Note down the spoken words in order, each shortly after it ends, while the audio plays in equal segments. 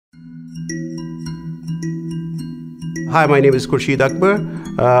Hi, my name is Khurshid Akbar.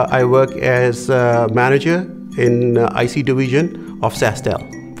 I work as a manager in IC division of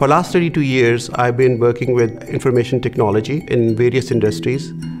SaskTel. For last 32 years, I've been working with information technology in various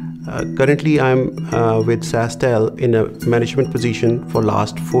industries. Currently, I'm with SaskTel in a management position for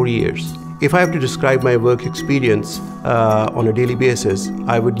last 4 years. If I have to describe my work experience on a daily basis,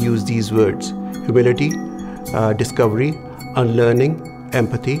 I would use these words: humility, discovery, unlearning,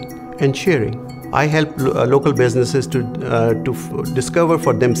 empathy, and sharing. I help local businesses to discover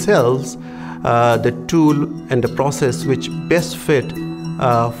for themselves the tool and the process which best fit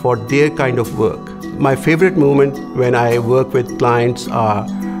for their kind of work. My favorite moment when I work with clients are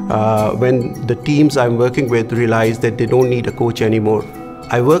when the teams I'm working with realize that they don't need a coach anymore.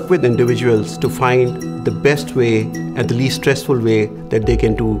 I work with individuals to find the best way and the least stressful way that they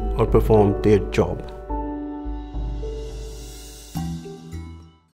can do or perform their job.